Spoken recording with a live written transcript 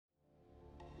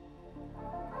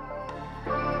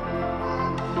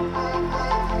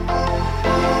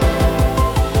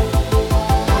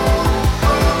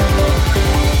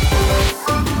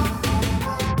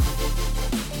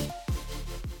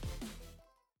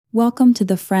Welcome to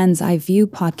the Friends I View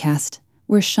podcast,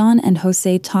 where Sean and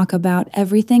Jose talk about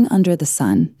everything under the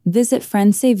sun. Visit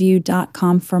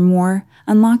friendsaveview.com for more,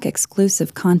 unlock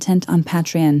exclusive content on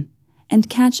Patreon, and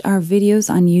catch our videos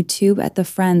on YouTube at The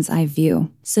Friends I View.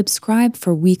 Subscribe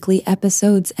for weekly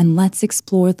episodes and let's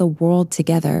explore the world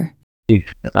together.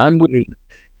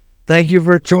 Thank you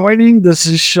for joining. This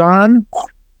is Sean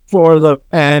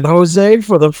and Jose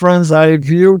for the Friends I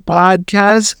View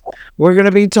podcast. We're going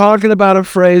to be talking about a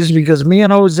phrase because me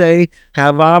and Jose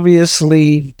have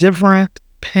obviously different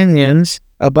opinions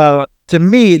about, to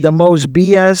me, the most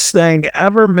BS thing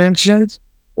ever mentioned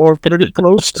or pretty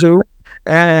close to.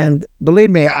 And believe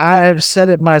me, I have said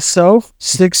it myself.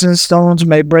 Sticks and stones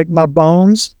may break my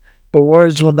bones, but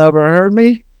words will never hurt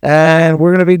me. And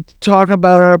we're going to be talking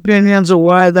about our opinions of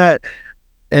why that,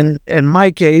 in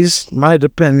my case, my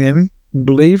opinion,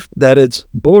 belief that it's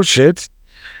bullshit,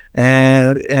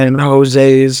 and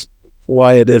Jose's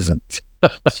you're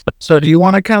the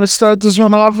one to kind of start this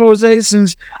one off, Jose,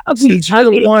 since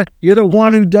you're the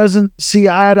one who doesn't see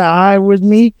eye to eye with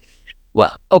me?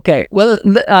 Well, okay. Well,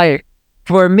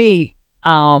 for me,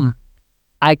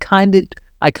 I kind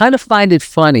of find it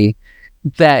funny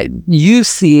that you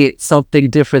see it something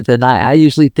different than I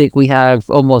usually think we have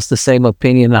almost the same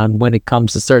opinion on when it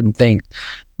comes to certain things.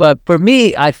 But for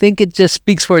me, I think it just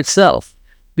speaks for itself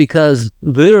because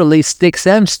literally sticks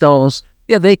and stones,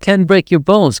 yeah, they can break your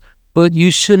bones, but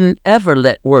you shouldn't ever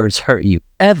let words hurt you,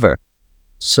 ever.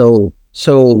 So this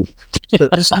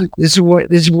is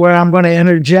where I'm going to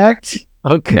interject.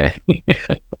 Okay.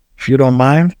 If you don't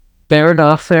mind. Fair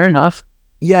enough.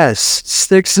 Yes,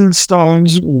 sticks and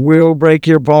stones will break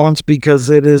your bones because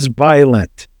it is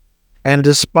violent. And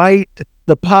despite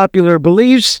the popular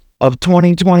beliefs of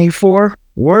 2024,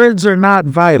 words are not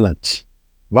violence.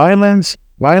 Violence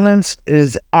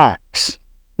is acts.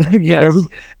 Yes.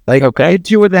 Like, okay, hit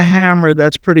you with a hammer,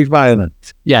 that's pretty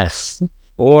violent. Yes.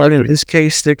 Or in this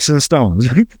case, sticks and stones.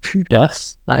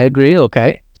 Yes, I agree.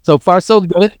 Okay. So far, so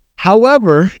good.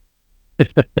 However,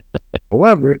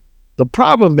 the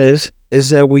problem is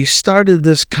that we started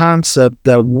this concept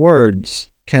that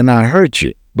words cannot hurt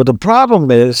you. But the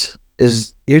problem is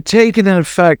you're taking an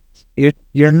effect.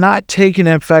 You're not taking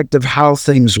an effect of how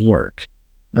things work.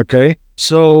 Okay?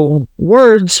 So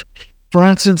words, for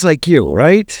instance, like you,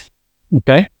 right?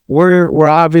 Okay. We're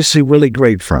obviously really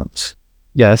great friends.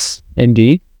 Yes,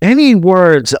 indeed. Any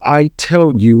words I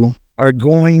tell you are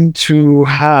going to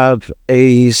have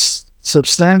a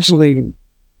substantially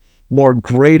more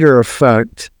greater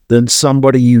effect than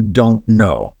somebody you don't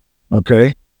know.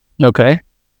 Okay? Okay.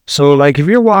 So, like, if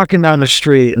you're walking down the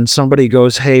street and somebody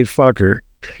goes, "Hey, fucker,"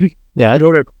 Yeah.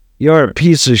 you're a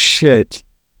piece of shit.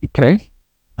 Okay.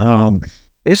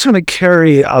 It's going to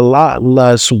carry a lot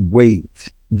less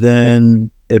weight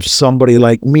than if somebody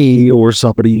like me or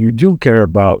somebody you do care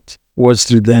about was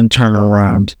to then turn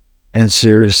around and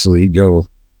seriously go,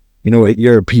 "You know what?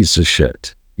 You're a piece of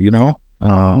shit." You know?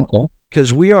 Okay.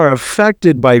 Because we are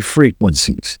affected by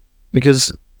frequencies.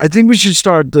 Because I think we should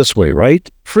start this way,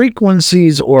 right?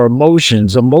 Frequencies or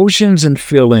emotions and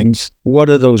feelings, what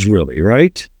are those really,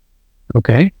 right?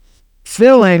 Okay.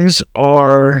 Feelings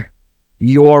are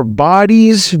your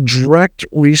body's direct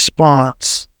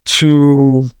response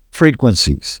to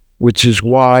frequencies, which is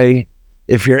why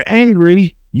if you're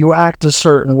angry, you act a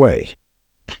certain way.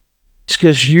 It's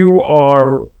because you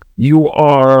are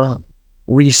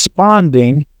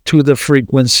responding to the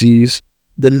frequencies,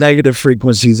 the negative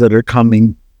frequencies that are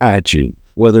coming at you,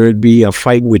 whether it be a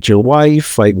fight with your wife,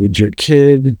 fight with your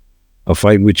kid, a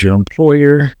fight with your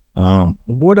employer,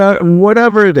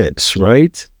 whatever it is,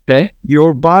 right? Okay.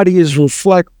 Your body is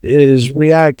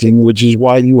reacting, which is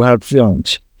why you have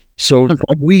feelings. So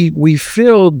we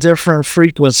feel different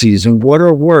frequencies. And what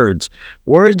are words?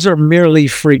 Words are merely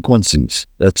frequencies.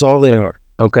 That's all they are.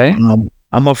 Okay.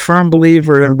 I'm a firm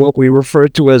believer in what we refer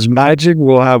to as magic.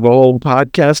 We'll have a whole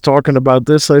podcast talking about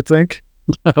this, I think.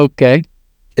 Okay.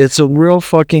 It's a real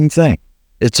fucking thing.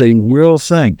 It's a real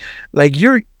thing. Like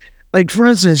for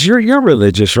instance, you're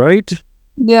religious, right?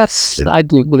 Yes, I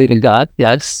do believe in God.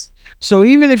 Yes. So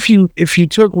even if you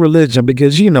took religion,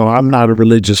 because I'm not a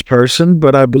religious person,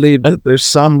 but I believe that there's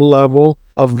some level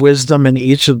of wisdom in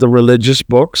each of the religious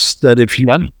books that if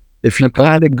you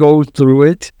kind of go through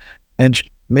it and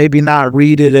maybe not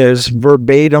read it as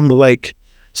verbatim, like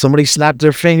somebody snapped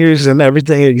their fingers and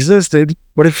everything existed.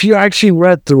 But if you actually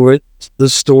read through it, the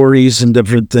stories and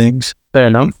different things, fair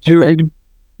enough.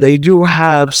 They do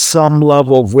have some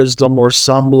level of wisdom or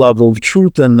some level of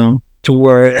truth in them to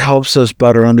where it helps us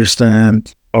better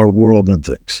understand our world and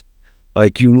things.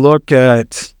 Like you look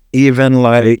at even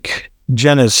like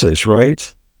Genesis,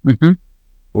 right? Mm-hmm.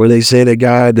 where they say that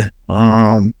God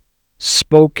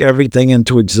spoke everything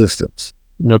into existence.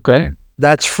 Okay.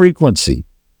 That's frequency.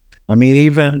 I mean,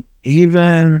 even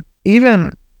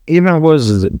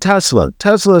was it Tesla?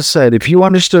 Tesla said, if you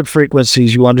understood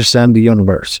frequencies, you understand the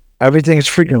universe. Everything is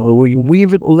frequent. We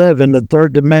even live in the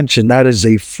third dimension. That is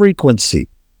a frequency.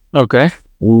 Okay.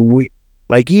 We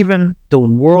like even the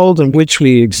world in which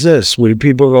we exist, where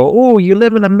people go, "Oh, you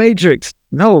live in a matrix."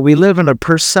 No, we live in a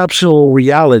perceptual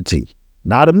reality,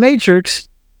 not a matrix,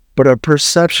 but a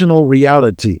perceptual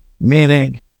reality.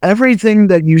 Meaning, everything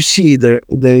that you see,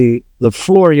 the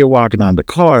floor you're walking on, the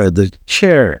car, the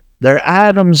chair, they're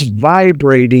atoms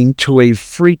vibrating to a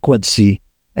frequency,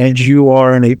 and you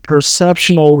are in a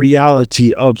perceptual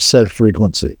reality of said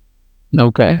frequency.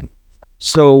 Okay.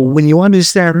 So when you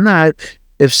understand that,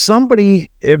 if somebody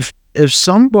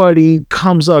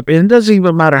comes up, and it doesn't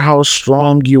even matter how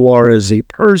strong you are as a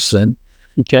person,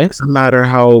 Okay. it doesn't matter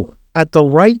how, at the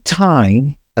right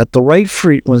time, at the right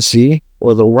frequency,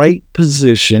 or the right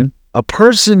position, a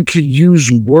person could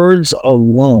use words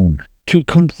alone to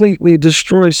completely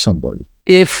destroy somebody.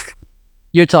 If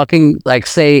you're talking, like,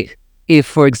 say, if,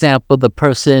 for example, the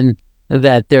person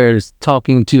that they're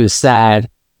talking to is sad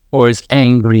or is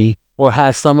angry or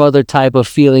has some other type of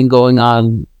feeling going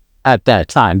on at that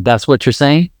time, that's what you're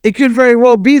saying? It could very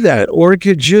well be that, or it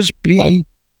could just be,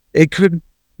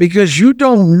 because you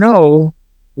don't know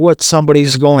what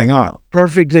somebody's going on.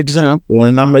 Perfect example,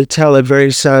 and I'm going to tell a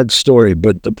very sad story,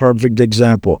 but the perfect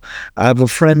example. I have a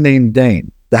friend named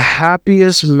Dane, the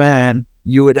happiest man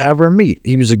you would ever meet.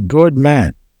 He was a good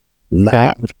man.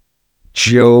 Laughed,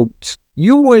 joked.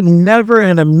 You would never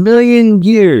in a million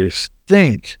years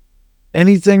think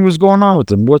anything was going on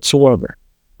with him whatsoever.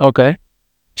 Okay.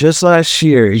 Just last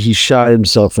year, he shot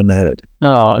himself in the head.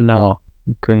 Oh, no.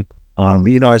 Okay.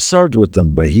 I served with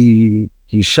him, but he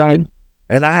shot,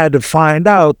 and I had to find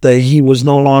out that he was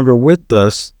no longer with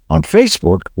us on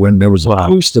Facebook when there was a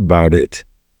post about it.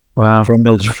 Wow.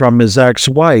 From his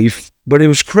ex-wife. But it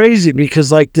was crazy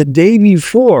because like just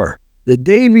the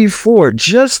day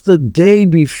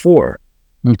before.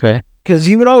 Okay. Because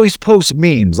he would always post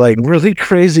memes, like really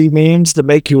crazy memes to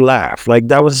make you laugh. Like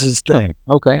that was his thing.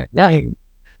 Okay. Yeah.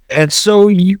 And so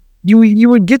you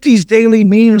would get these daily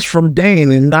memes from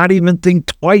Dane and not even think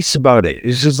twice about it.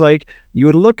 It's just like you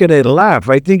would look at it and laugh.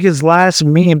 I think his last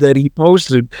meme that he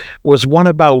posted was one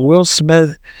about Will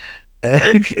Smith.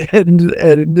 And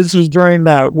this was during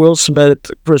that Will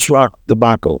Smith Chris Rock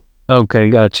debacle. Okay,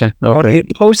 gotcha. Okay. He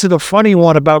posted a funny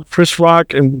one about Chris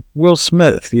Rock and Will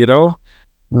Smith,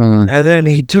 And then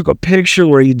he took a picture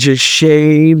where he just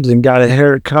shaved and got a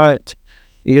haircut.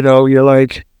 You're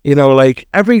like,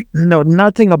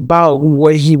 nothing about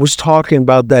what he was talking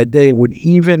about that day would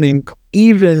even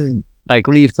like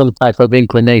leave some type of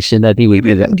inclination that he would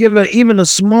give even a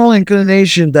small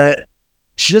inclination that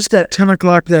just at 10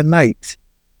 o'clock that night.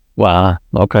 Wow.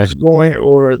 Okay.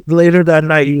 Or later that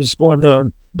night, he was going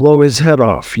to blow his head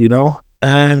off,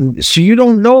 And so you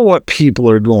don't know what people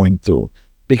are going through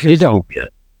because you don't.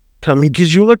 I mean,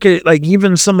 because you look at like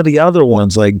even some of the other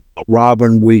ones, like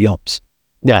Robin Williams.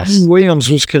 Yes. Williams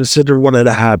was considered one of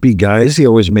the happy guys. He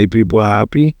always made people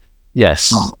happy.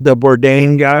 Yes. The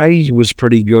Bourdain guy, he was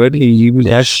pretty good. He was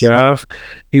a chef.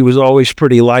 He was always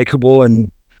pretty likable.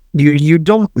 And you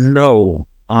don't know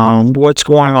what's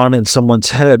going on in someone's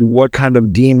head, what kind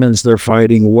of demons they're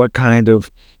fighting, what kind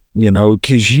of,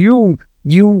 because you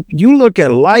look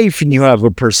at life and you have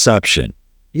a perception.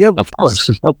 Yeah, of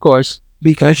course.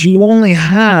 Because you only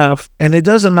have, and it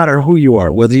doesn't matter who you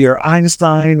are, whether you're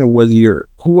Einstein or whether you're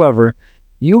whoever,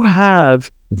 you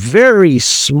have very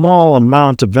small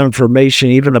amount of information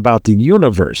even about the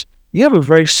universe. You have a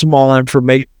very small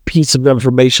piece of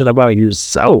information about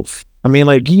yourself. I mean,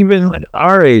 like even at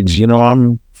our age,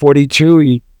 I'm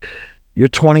 42, you're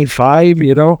 25,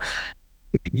 you're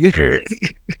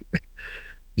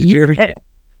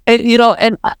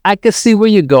And I can see where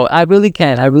you go. I really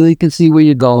can. I really can see where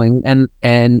you're going. And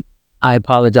I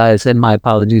apologize, and my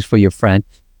apologies for your friend.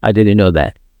 I didn't know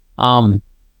that.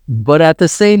 But at the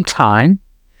same time,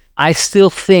 I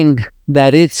still think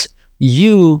that it's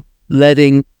you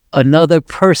letting another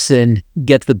person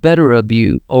get the better of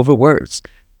you over words.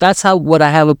 That's what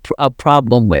I have a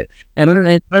problem with.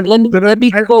 And let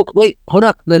me quote. Wait, hold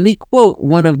up. Let me quote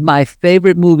one of my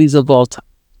favorite movies of all time.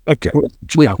 Okay.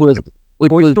 Which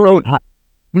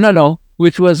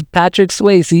was Patrick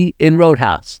Swayze in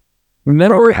Roadhouse.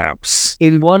 Remember Roadhouse?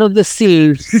 In one of the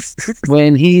scenes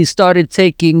when he started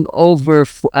taking over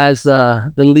as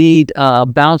the lead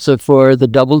bouncer for the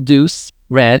Double Deuce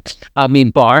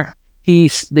bar, he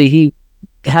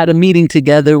had a meeting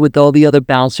together with all the other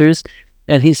bouncers,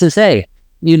 and he says, "Hey,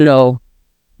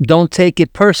 don't take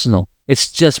it personal.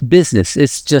 It's just business.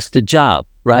 It's just a job,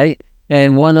 right?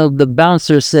 And one of the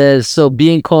bouncers says, so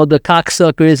being called a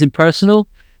cocksucker isn't personal?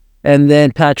 And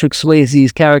then Patrick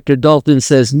Swayze's character Dalton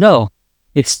says, no,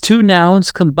 it's two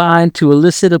nouns combined to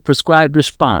elicit a prescribed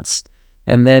response.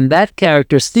 And then that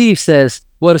character, Steve, says,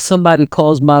 what if somebody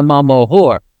calls my mama a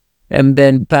whore? And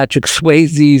then Patrick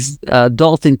Swayze's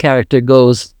Dalton character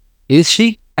goes, is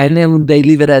she? And then they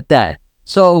leave it at that.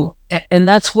 So, and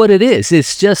that's what it is.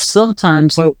 It's just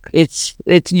sometimes it's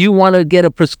you want to get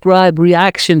a prescribed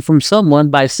reaction from someone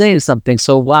by saying something.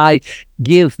 So why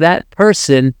give that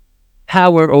person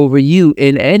power over you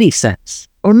in any sense?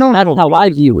 Oh no, that's how I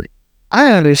view it.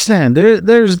 I understand.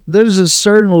 There's a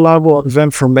certain level of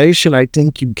information I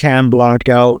think you can block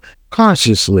out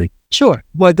consciously. Sure,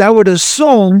 but that would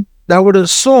assume that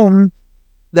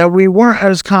we weren't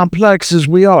as complex as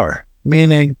we are.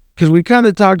 Meaning, because we kind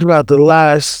of talked about the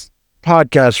last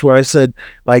podcast where I said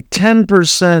like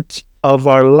 10% of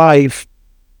our life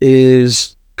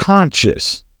is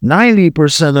conscious.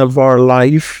 90% of our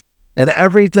life and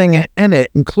everything in it,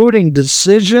 including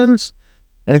decisions,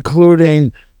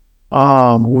 including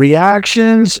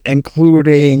reactions,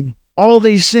 including all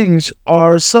these things,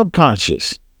 are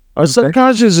subconscious. Our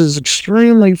subconscious is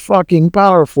extremely fucking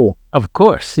powerful. Of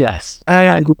course, yes.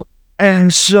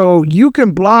 And so you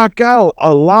can block out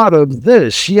a lot of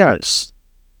this, yes.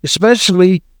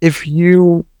 Especially if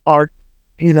you are,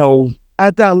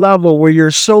 at that level where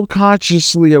you're so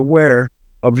consciously aware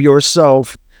of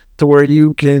yourself to where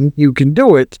you can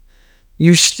do it.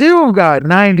 You still got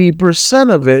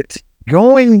 90% of it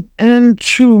going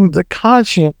into the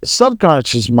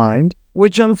subconscious mind,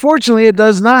 which unfortunately it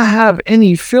does not have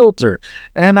any filter.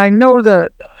 And I know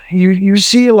that you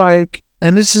see like,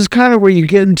 and this is kind of where you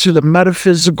get into the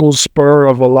metaphysical spur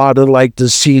of a lot of like the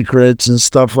secrets and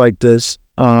stuff like this,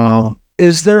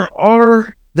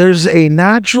 there's a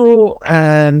natural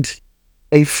and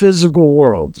a physical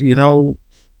world,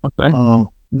 Okay.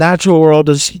 Natural world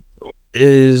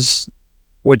is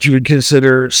what you would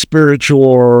consider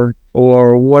spiritual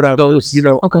or whatever,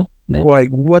 Okay. like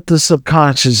what the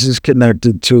subconscious is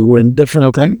connected to and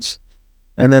different things.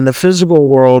 And then the physical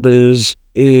world is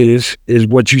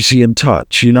what you see and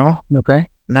touch, Okay.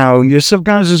 Now, your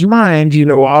subconscious mind,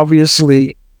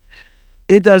 obviously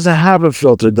it doesn't have a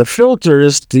filter. The filter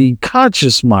is the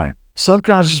conscious mind.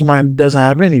 Subconscious mind doesn't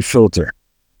have any filter.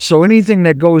 So anything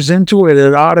that goes into it,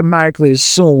 it automatically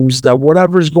assumes that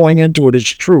whatever's going into it is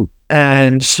true.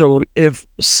 And so if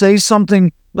say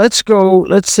something, let's do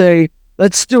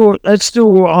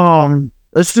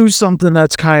something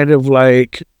that's kind of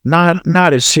like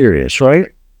not as serious, right?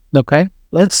 Okay.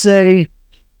 Let's say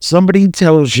somebody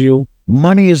tells you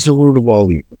money is the root of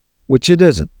all evil, which it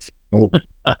isn't.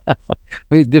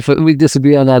 We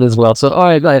disagree on that as well. So, all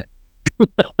right, go ahead.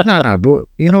 No, but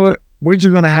you know what? We're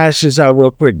just going to hash this out real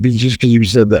quick just because you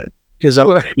said that. Because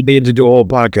we need to do a whole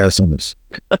podcast on this.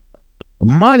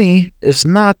 Money is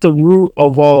not the root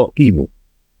of all evil.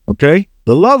 Okay?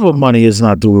 The love of money is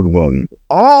not the root of all evil.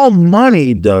 All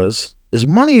money does is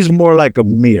money is more like a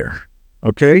mirror.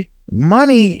 Okay?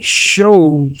 Money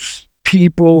shows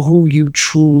people who you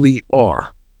truly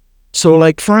are. So,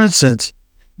 like, for instance,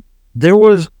 there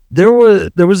was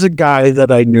a guy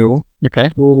that I knew. Okay.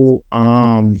 Who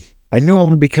I knew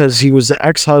him because he was the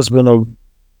ex-husband of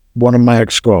one of my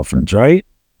ex-girlfriends, right?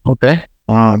 Okay.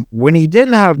 When he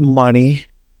didn't have money,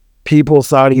 people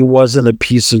thought he wasn't a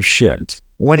piece of shit.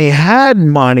 When he had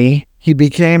money, he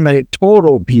became a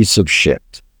total piece of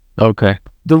shit. Okay.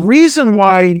 The reason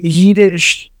why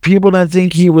people didn't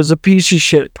think he was a piece of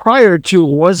shit prior to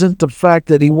wasn't the fact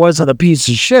that he wasn't a piece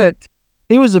of shit.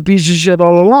 He was a piece of shit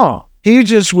all along. He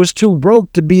just was too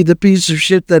broke to be the piece of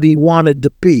shit that he wanted to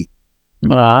be.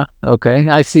 Okay.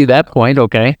 I see that point.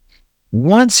 Okay.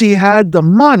 Once he had the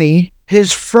money,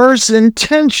 his first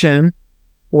intention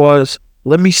was,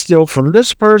 let me steal from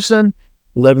this person.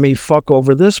 Let me fuck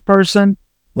over this person.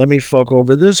 Let me fuck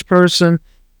over this person.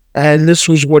 And this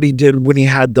was what he did when he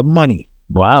had the money.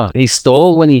 Wow. He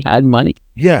stole when he had money?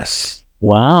 Yes.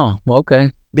 Wow.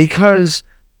 Okay. Because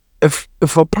if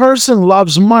a person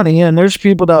loves money, and there's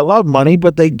people that love money,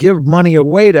 but they give money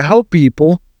away to help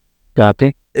people.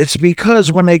 Copy. It's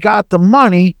because when they got the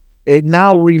money, it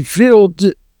now revealed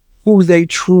who they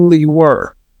truly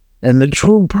were. And the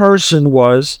true person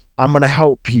was, I'm going to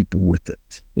help people with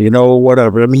it.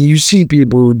 Whatever. I mean, you see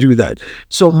people who do that.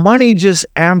 So money just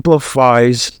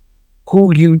amplifies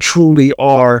who you truly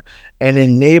are and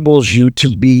enables you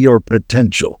to be your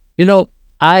potential.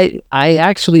 I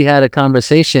actually had a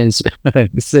conversation.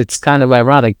 It's kind of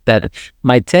ironic that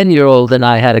my 10-year-old and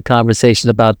I had a conversation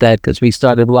about that because we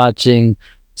started watching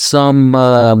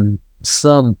some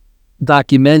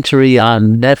documentary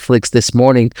on Netflix this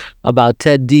morning about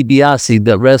Ted DiBiase,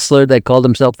 the wrestler that called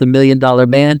himself the $1 Million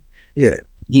Man. Yeah.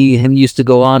 He used to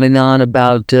go on and on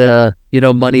about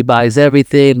money buys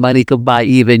everything. Money could buy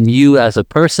even you as a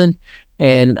person.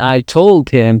 And I told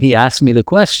him, he asked me the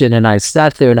question, and I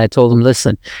sat there and I told him,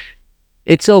 listen,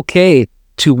 it's okay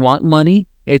to want money.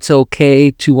 It's okay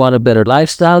to want a better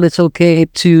lifestyle. It's okay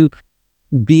to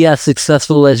be as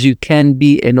successful as you can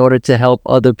be in order to help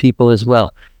other people as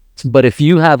well. But if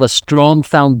you have a strong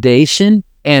foundation,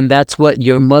 and that's what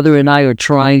your mother and I are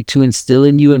trying to instill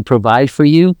in you and provide for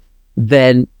you,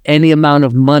 then any amount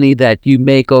of money that you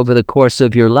make over the course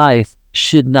of your life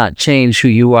should not change who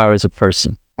you are as a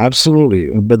person. Absolutely.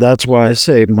 But that's why I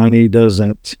say money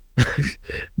doesn't.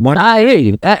 I hear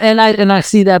you. And I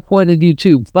see that point of view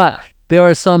too. But there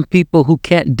are some people who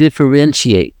can't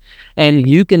differentiate. And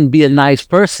you can be a nice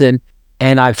person,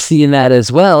 and I've seen that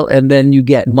as well. And then you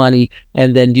get money,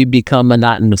 and then you become a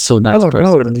not so nice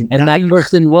person. And that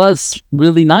person was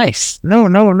really nice.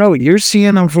 No. You're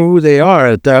seeing them for who they are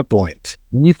at that point.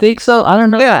 You think so? I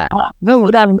don't know. Yeah. No.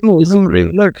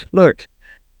 Look.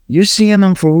 You're seeing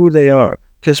them for who they are.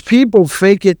 Because people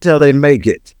fake it till they make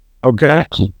it. Okay?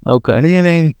 Okay.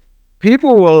 Meaning,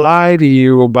 people will lie to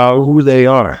you about who they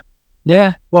are.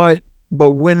 Yeah. But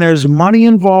when there's money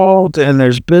involved and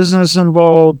there's business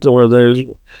involved,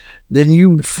 then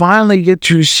you finally get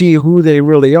to see who they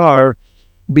really are,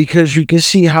 because you can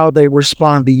see how they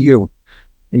respond to you.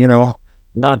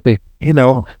 Not be.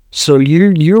 So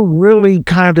you're really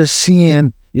kind of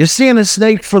seeing a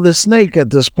snake for the snake at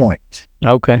this point.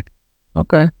 Okay.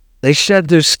 They shed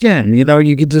their skin,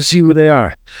 you get to see who they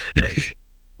are.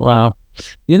 Wow.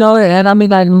 And I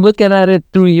mean, I'm looking at it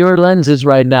through your lenses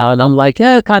right now, and I'm like,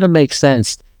 yeah, it kind of makes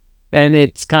sense. And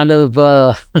it's kind of,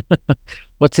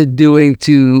 what's it doing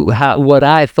to what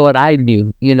I thought I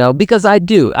knew, because I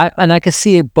do. And I can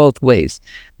see it both ways.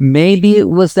 Maybe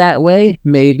it was that way.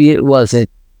 Maybe it wasn't.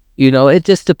 It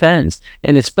just depends.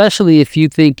 And especially if you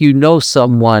think you know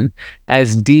someone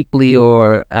as deeply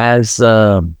or as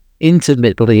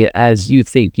intimately as you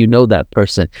think you know that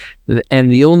person,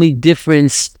 and the only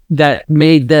difference that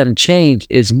made them change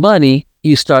is money,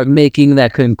 you start making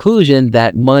that conclusion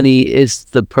that money is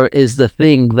the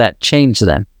thing that changed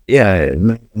them. Yeah,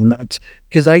 and that's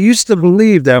because I used to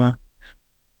believe that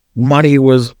money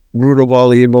was root of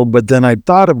all evil, but then I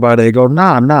thought about it. I go,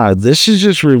 nah, this is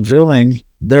just revealing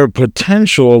their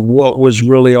potential of what was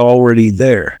really already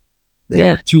there.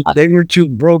 They were too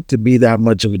broke to be that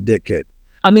much of a dickhead.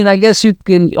 I mean, I guess you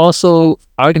can also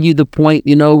argue the point,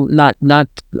 not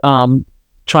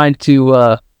trying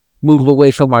to move away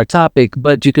from our topic,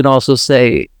 but you can also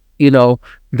say,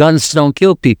 guns don't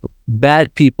kill people.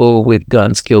 Bad people with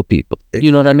guns kill people.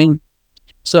 You know what I mean?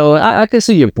 So I can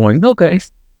see your point. Okay.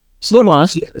 So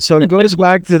it goes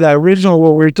back to that original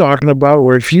what we were talking about,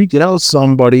 where if you tell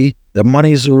somebody that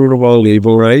money's the root of all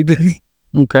evil, right?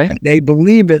 Okay. They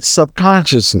believe it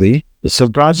subconsciously. The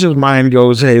subconscious mind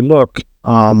goes, hey, look,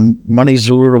 money's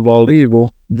the root of all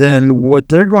evil. Then what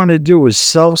they're going to do is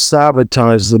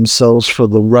self-sabotage themselves for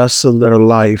the rest of their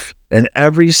life in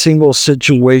every single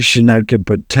situation that could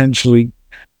potentially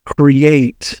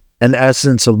create an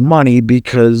essence of money,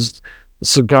 because the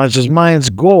subconscious mind's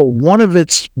goal, one of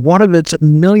its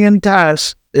million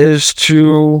tasks, is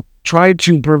to try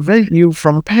to prevent you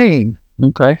from pain.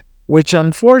 Okay. Which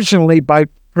unfortunately, by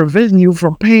preventing you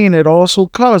from pain, it also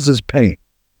causes pain.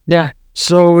 Yeah.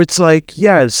 So it's like,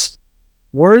 yes,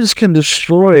 words can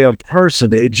destroy a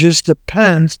person. It just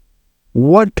depends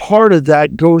what part of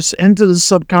that goes into the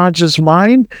subconscious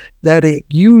mind that it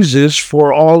uses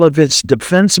for all of its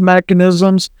defense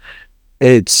mechanisms,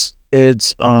 its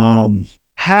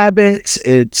habits,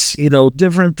 its,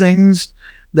 different things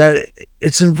that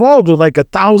it's involved with, like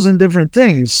 1,000 different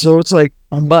things. So it's like,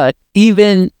 but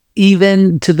even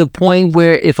to the point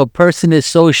where if a person is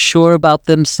so sure about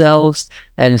themselves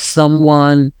and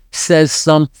someone says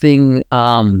something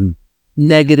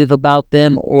negative about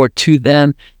them or to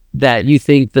them, that you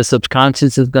think the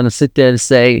subconscious is going to sit there and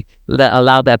say,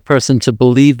 allow that person to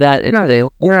believe that?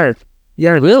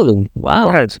 Yeah. Really?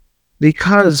 Wow. Yes.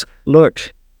 Because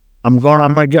look, I'm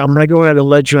gonna go ahead and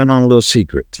let you in on a little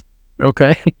secret.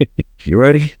 Okay. You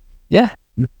ready? Yeah.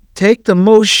 Take the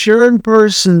most sure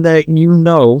person that you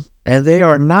know, and they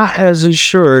are not as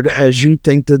assured as you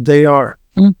think that they are.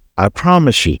 I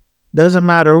promise you. Doesn't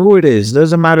matter who it is.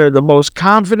 Doesn't matter the most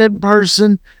confident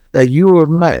person that you have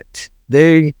met.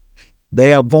 They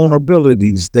have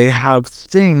vulnerabilities. They have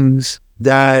things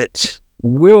that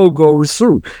will go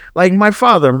through. Like my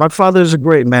father. My father is a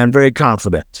great man, very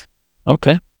confident.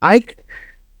 Okay.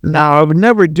 Now I would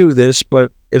never do this,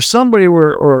 but if somebody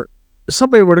were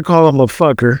to call him a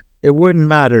fucker, it wouldn't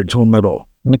matter to him at all.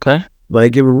 Okay.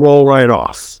 Like it would roll right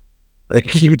off. Like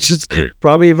he would just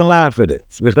probably even laugh at it.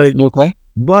 Like, Okay.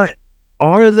 but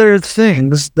are there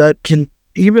things that can,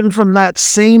 even from that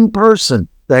same person,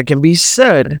 that can be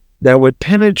said that would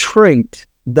penetrate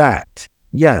that?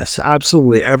 Yes,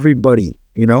 absolutely. Everybody,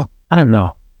 I don't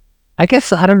know. I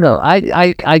guess I don't know.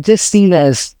 I just seen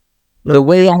as the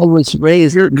way I was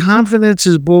raised. Your confidence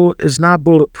is not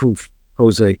bulletproof,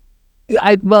 Jose.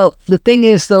 Well, the thing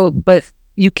is though, but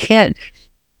you can't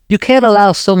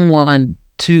allow someone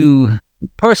to,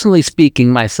 personally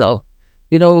speaking, myself,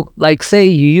 like say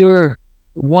you're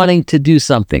wanting to do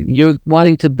something, you're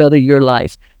wanting to better your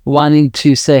life, wanting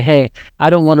to say, hey, I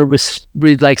don't want to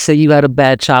like say you had a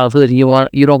bad childhood and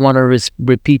you don't want to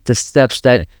repeat the steps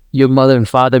that your mother and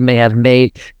father may have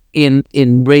made in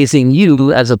raising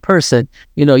you as a person.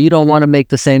 You don't want to make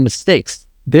the same mistakes.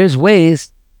 There's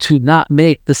ways to not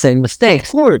make the same mistakes,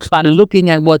 Of course. by looking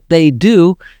at what they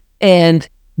do and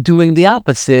doing the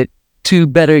opposite to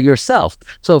better yourself.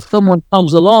 So if someone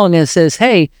comes along and says,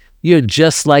 hey, you're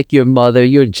just like your mother,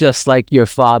 you're just like your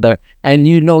father, and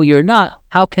you're not,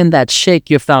 how can that shake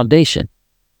your foundation?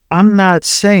 I'm not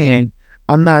saying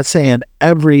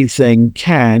everything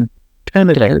can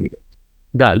penetrate.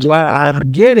 Got What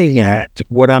I'm getting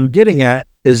at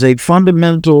is a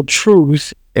fundamental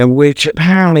truth in which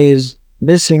apparently is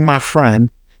missing my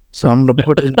friend. So I'm going to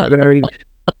put it in a very,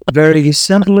 very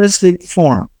simplistic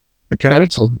form. Okay.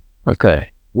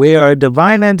 Okay. We are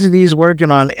divine entities working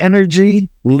on energy,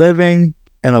 living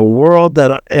in a world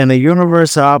in a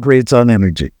universe that operates on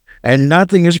energy. And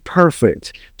nothing is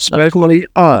perfect, especially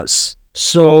us.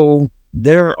 So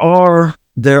there are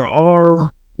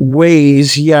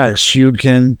ways, yes, you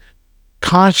can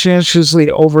conscientiously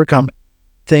overcome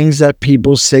things that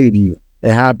people say to you.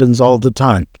 It happens all the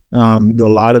time. A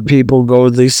lot of people go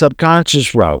the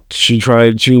subconscious route to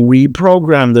try to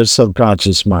reprogram their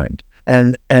subconscious mind.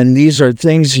 And these are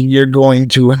things you're going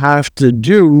to have to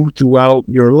do throughout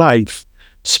your life,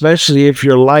 especially if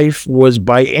your life was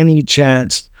by any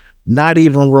chance not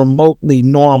even remotely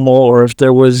normal, or if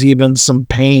there was even some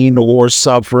pain or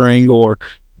suffering or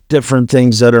different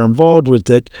things that are involved with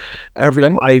it. Every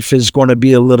life is going to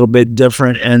be a little bit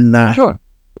different in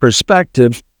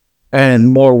perspective,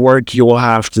 and more work you will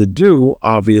have to do,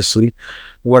 obviously.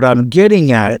 What I'm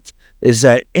getting at is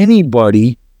that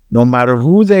anybody, no matter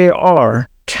who they are,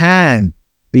 can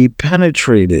be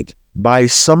penetrated by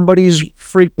somebody's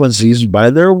frequencies, by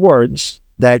their words,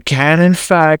 that can in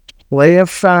fact play a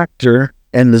factor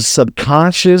in the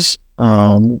subconscious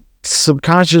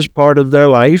part of their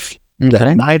life.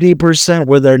 That 90%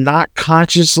 where they're not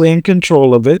consciously in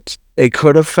control of it, it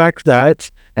could affect that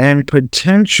and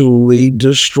potentially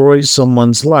destroy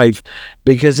someone's life,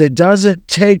 because it doesn't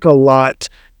take a lot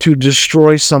to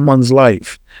destroy someone's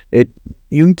life.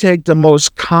 You can take the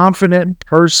most confident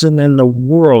person in the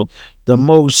world, the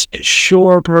most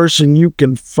sure person you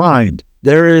can find.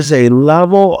 There is a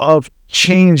level of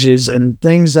changes and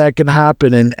things that can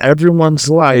happen in everyone's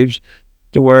lives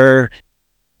to where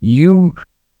you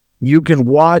can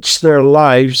watch their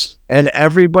lives, and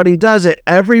everybody does it.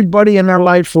 Everybody in their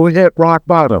life will hit rock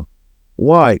bottom.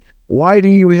 Why? Why do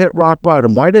you hit rock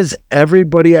bottom? Why does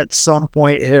everybody at some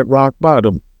point hit rock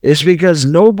bottom? It's because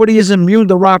nobody is immune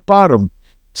to rock bottom.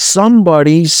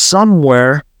 Somebody,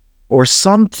 somewhere, or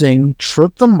something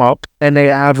tripped them up and they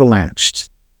avalanched.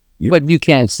 But you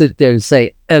can't sit there and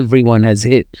say everyone has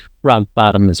hit rock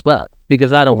bottom as well,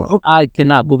 because I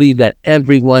cannot believe that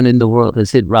everyone in the world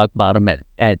has hit rock bottom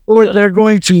at or they're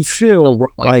going to feel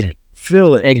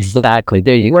it. Exactly.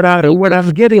 There you go. What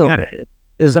I'm getting at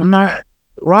is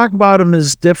rock bottom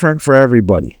is different for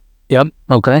everybody. Yep.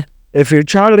 Okay. If you're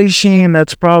Charlie Sheen,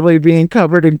 that's probably being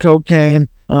covered in cocaine,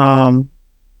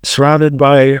 surrounded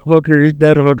by hookers,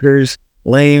 dead hookers,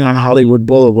 laying on Hollywood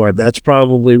Boulevard. That's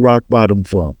probably rock bottom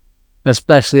for him.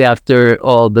 Especially after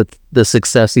all the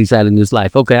success he's had in his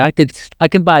life. Okay, I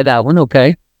can buy that one.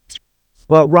 Okay.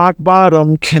 But rock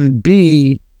bottom can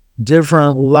be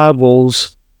different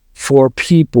levels for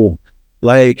people.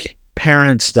 Like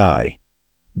parents die,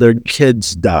 their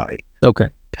kids die. Okay.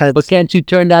 Pets. But can't you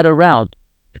turn that around?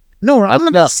 No,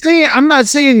 I'm not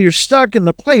saying you're stuck in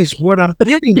the place. What I'm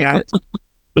getting at,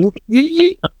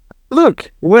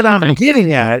 look, what I'm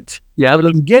getting at. Yeah, what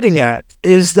I'm getting at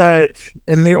is that,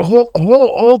 and the whole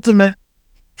ultimate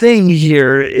thing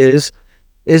here is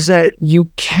that you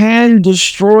can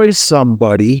destroy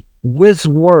somebody with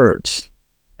words.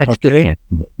 I still Okay. can't.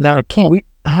 Now, I can't.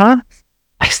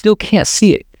 I still can't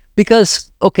see it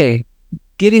because, okay,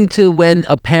 getting to when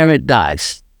a parent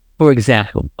dies, for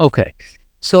example. Okay.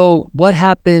 So what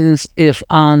happens if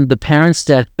on the parent's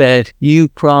deathbed, you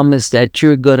promise that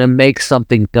you're going to make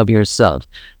something of yourself?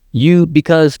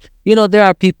 Because, there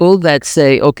are people that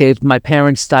say, okay, if my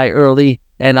parents die early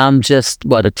and I'm just,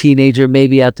 a teenager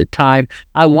maybe at the time,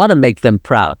 I want to make them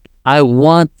proud. I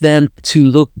want them to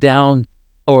look down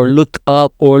or look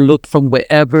up or look from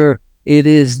wherever it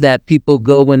is that people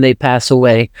go when they pass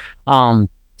away.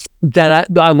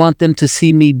 That I want them to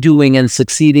see me doing and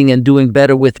succeeding and doing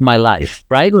better with my life,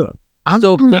 right?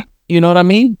 So, you know what I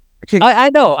mean? Okay. I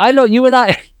know, you and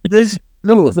I. This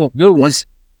Good ones.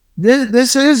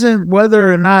 this isn't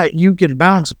whether or not you can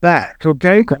bounce back.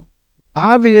 Okay.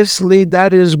 Obviously,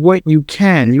 that is what you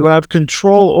can. You have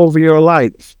control over your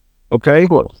life. Okay.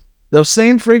 Those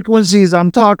same frequencies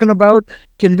I'm talking about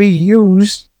can be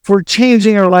used for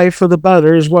changing your life for the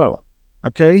better as well.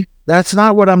 Okay. That's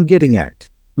not what I'm getting at.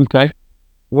 Okay.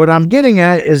 What I'm getting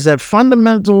at is that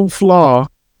fundamental flaw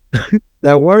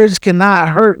that words cannot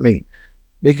hurt me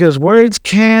because words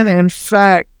can, in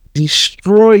fact,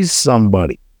 destroy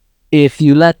somebody. If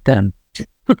you let them.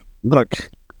 Look,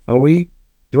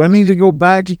 do I need to go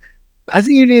back? I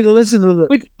think you need to listen to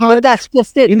That's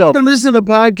just it. you need to listen to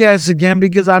podcasts again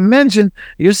because I mentioned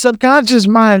your subconscious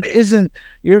mind is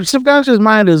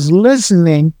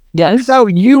listening Yes.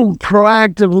 without you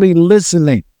proactively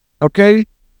listening. Okay?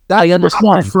 That's I understand.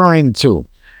 what I'm referring to.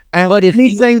 And But if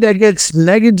anything that gets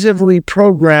negatively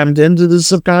programmed into the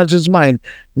subconscious mind,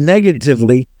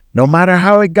 negatively, no matter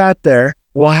how it got there,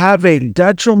 will have a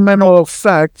detrimental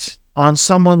effect on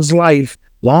someone's life,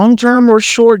 long term or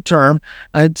short term,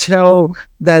 until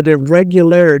that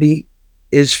irregularity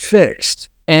is fixed.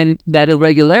 And that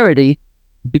irregularity,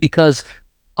 because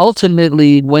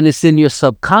ultimately when it's in your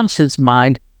subconscious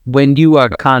mind, when you are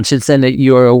conscious and that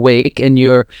you're awake and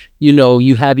you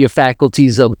have your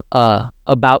faculties of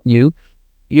about you,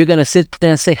 you're gonna sit there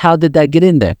and say, how did that get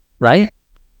in there? Right?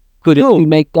 Couldn't you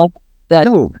make up that?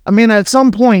 No, I mean, at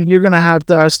some point you're going to have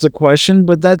to ask the question,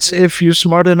 but that's if you're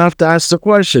smart enough to ask the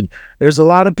question. There's a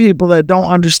lot of people that don't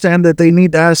understand that they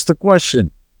need to ask the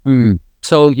question.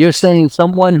 So you're saying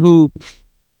someone who,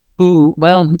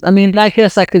 well, I mean, I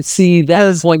guess I could see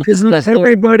that point. Because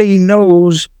everybody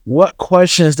knows what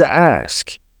questions to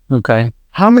ask. Okay.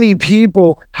 How many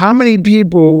people,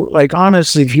 like,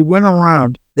 honestly, if you went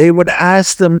around, they would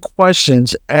ask them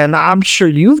questions, and I'm sure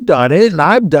you've done it, and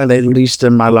I've done it at least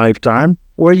in my lifetime,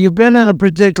 where you've been at a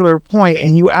particular point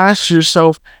and you ask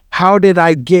yourself, how did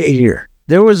I get here?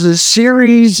 There was a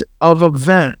series of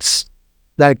events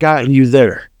that got you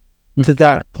there to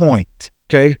that point,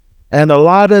 okay? And a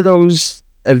lot of those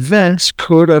events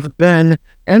could have been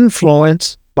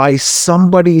influenced by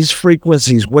somebody's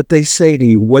frequencies, what they say to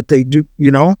you, what they do,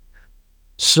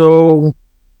 So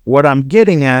what I'm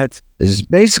getting at is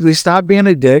basically stop being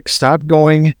a dick, stop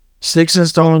going sticks and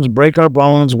stones, break our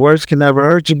bones, words can never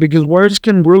hurt you, because words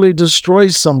can really destroy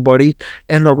somebody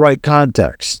in the right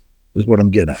context, is what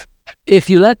I'm getting at. If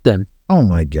you let them. Oh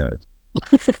my God.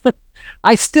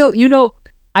 I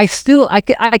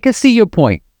can see your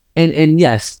point. And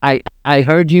yes, I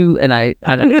heard you and I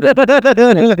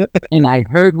and I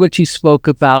heard what you spoke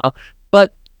about,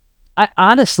 but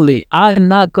I'm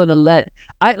not going to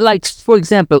for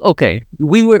example, okay,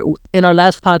 we were in our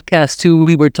last podcast too,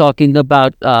 we were talking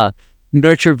about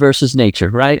nurture versus nature,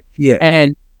 right? Yeah.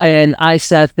 And I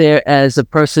sat there as a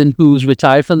person who's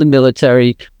retired from the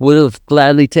military, would have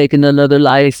gladly taken another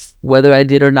life, whether I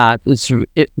did or not,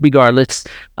 regardless,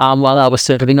 while I was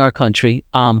serving our country.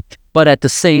 But at the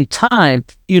same time,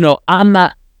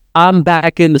 I'm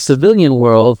back in the civilian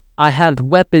world. I have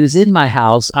weapons in my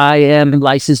house. I am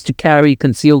licensed to carry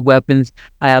concealed weapons.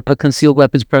 I have a concealed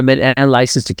weapons permit and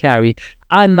license to carry.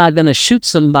 I'm not going to shoot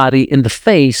somebody in the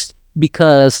face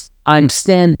because I'm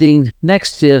standing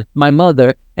next to my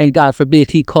mother and God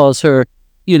forbid he calls her,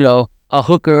 a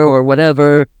hooker or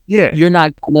whatever. Yeah. You're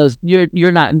not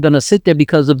gonna sit there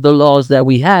because of the laws that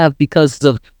we have, because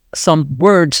of some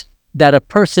words that a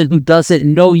person who doesn't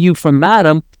know you from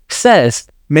Adam says.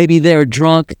 Maybe they're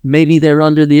drunk, maybe they're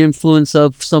under the influence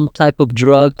of some type of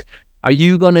drug. Are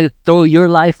you going to throw your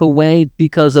life away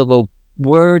because of a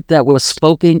word that was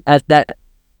spoken at that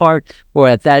part or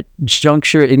at that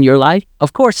juncture in your life?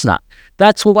 Of course not.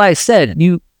 That's why I said,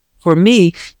 for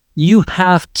me, you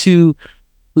have to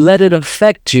let it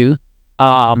affect you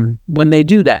when they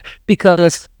do that.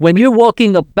 Because when you're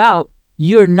walking about,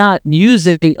 you're not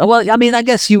using, well, I mean, I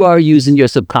guess you are using your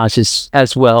subconscious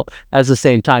as well at the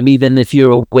same time, even if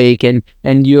you're awake and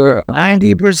you're,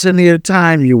 90% of your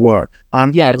time you were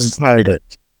on Yes. autopilot.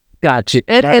 got you.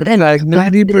 Like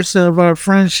 90% of our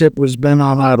friendship was been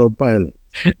on autopilot.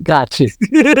 Got you.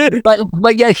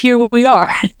 But yeah, here we are.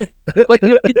 But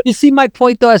you see my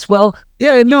point though as well.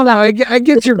 Yeah, no, I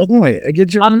get your point. I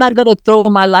get your I'm not gonna throw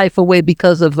my life away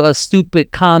because of a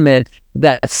stupid comment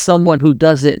that someone who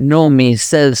doesn't know me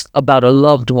says about a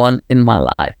loved one in my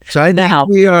life. So I Now,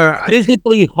 think we are.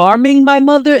 physically harming my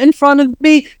mother in front of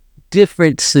me,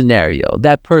 different scenario.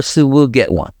 That person will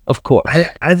get one, of course.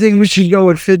 I think we should go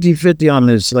with 50-50 on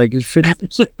this. Like it's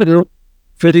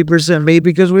 50% me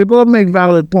because we both make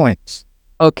valid points.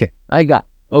 Okay, I got.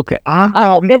 Okay. I'm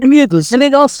And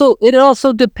it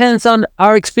also depends on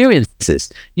our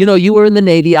experiences. You know, you were in the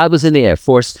Navy, I was in the Air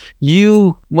Force.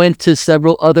 You went to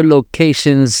several other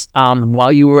locations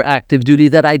while you were active duty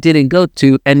that I didn't go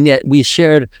to, and yet we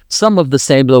shared some of the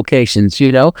same locations.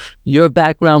 You know, your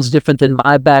background's different than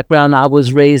my background. I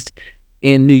was raised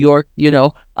in New York. You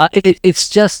know, it's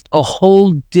just a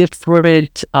whole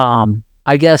different,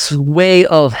 I guess, way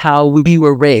of how we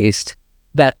were raised.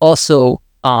 That also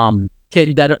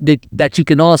that you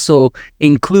can also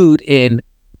include in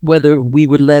whether we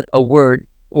would let a word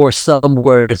or some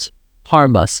words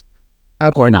harm us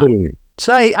or not. absolutely.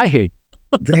 So I hear you.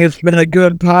 I think it's been a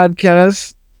good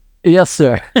podcast. Yes,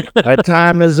 sir. Our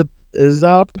time is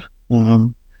up.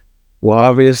 We'll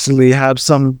obviously have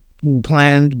some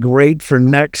planned great for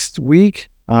next week.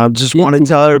 Just want to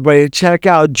tell everybody to check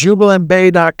out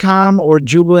jubilantbay.com or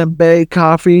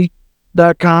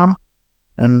jubilantbaycoffee.com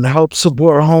and help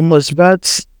support homeless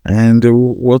vets. And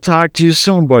we'll talk to you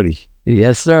soon, buddy.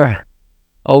 Yes, sir.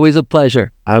 Always a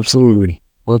pleasure. Absolutely.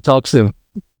 We'll talk soon.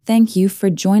 Thank you for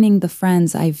joining the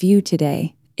Friends I View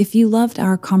today. If you loved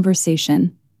our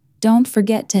conversation, don't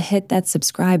forget to hit that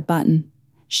subscribe button,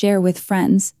 share with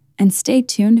friends, and stay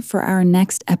tuned for our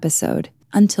next episode.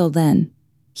 Until then,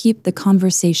 keep the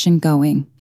conversation going.